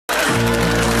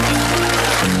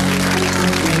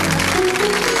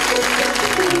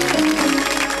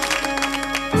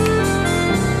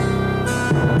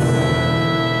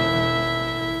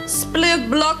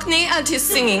Blockney and his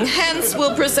singing hands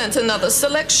will present another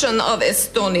selection of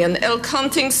Estonian elk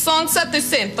hunting songs at the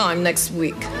same time next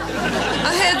week.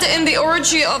 Ahead in the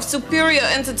orgy of superior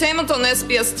entertainment on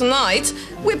SBS tonight,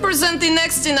 we present the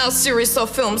next in our series of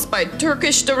films by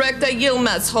Turkish director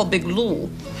Yilmaz Hobiglu.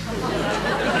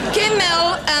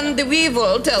 Kemal and the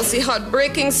Weevil tells the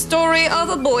heartbreaking story of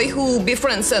a boy who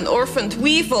befriends an orphaned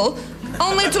weevil,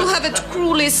 only to have it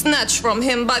cruelly snatched from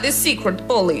him by the secret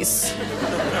police.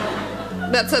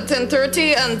 That's at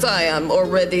 10:30, and I am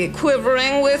already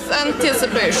quivering with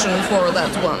anticipation for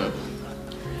that one.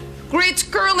 Great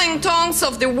Curling Tongs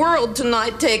of the World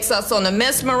tonight takes us on a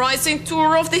mesmerizing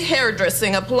tour of the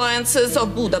hairdressing appliances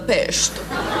of Budapest.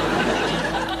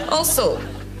 Also,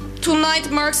 tonight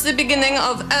marks the beginning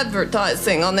of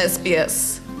advertising on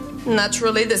SBS.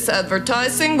 Naturally, this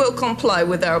advertising will comply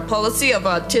with our policy of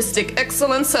artistic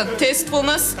excellence and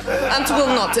tastefulness and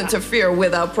will not interfere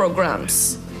with our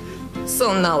programs.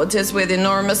 So now it is with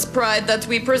enormous pride that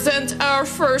we present our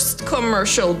first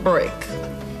commercial break.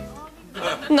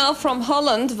 Now from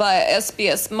Holland, via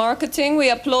SBS Marketing, we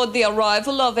applaud the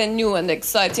arrival of a new and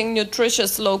exciting,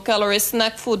 nutritious, low-calorie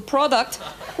snack food product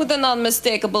with an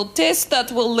unmistakable taste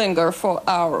that will linger for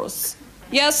hours.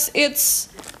 Yes, it's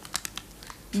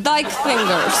Dyke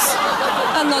Fingers.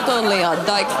 And not only are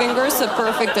Dyke Fingers a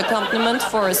perfect accompaniment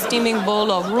for a steaming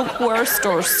bowl of rookworst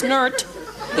or snert,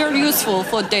 they're useful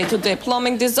for day-to-day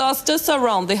plumbing disasters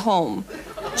around the home.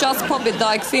 Just pop a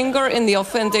Dyke finger in the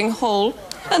offending hole,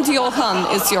 and Johan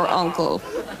is your uncle.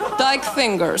 Dyke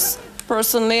Fingers.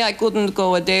 Personally, I couldn't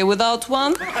go a day without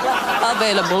one.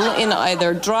 Available in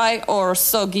either dry or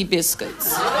soggy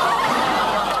biscuits.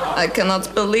 I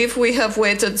cannot believe we have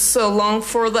waited so long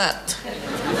for that.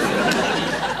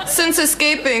 Since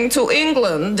escaping to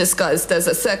England, disguised as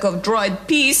a sack of dried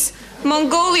peas,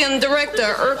 Mongolian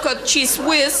director Erkut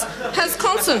Çiğswiz has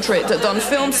concentrated on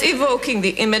films evoking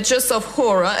the images of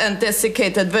horror and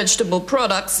desiccated vegetable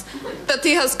products that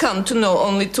he has come to know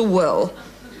only too well.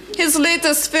 His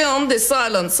latest film, The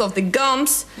Silence of the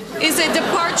Gums, is a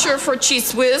departure for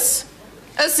Çiğswiz,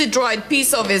 as the dried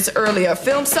peas of his earlier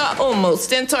films are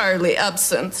almost entirely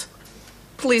absent.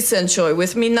 Please enjoy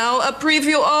with me now a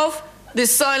preview of The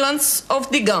Silence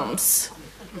of the Gums.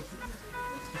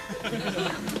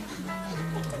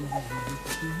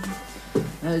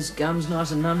 Those gums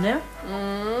nice and numb now?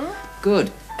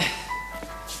 Good.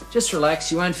 Just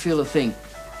relax, you won't feel a thing.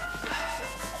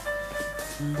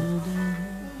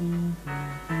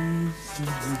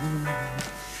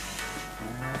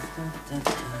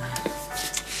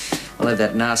 I'll have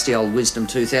that nasty old wisdom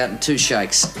tooth out in 2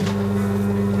 shakes.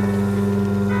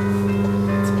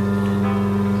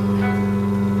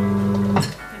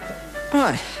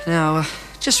 Right, now,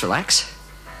 just relax.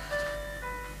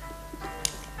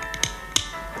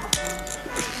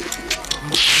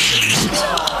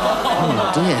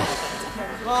 Oh, dear.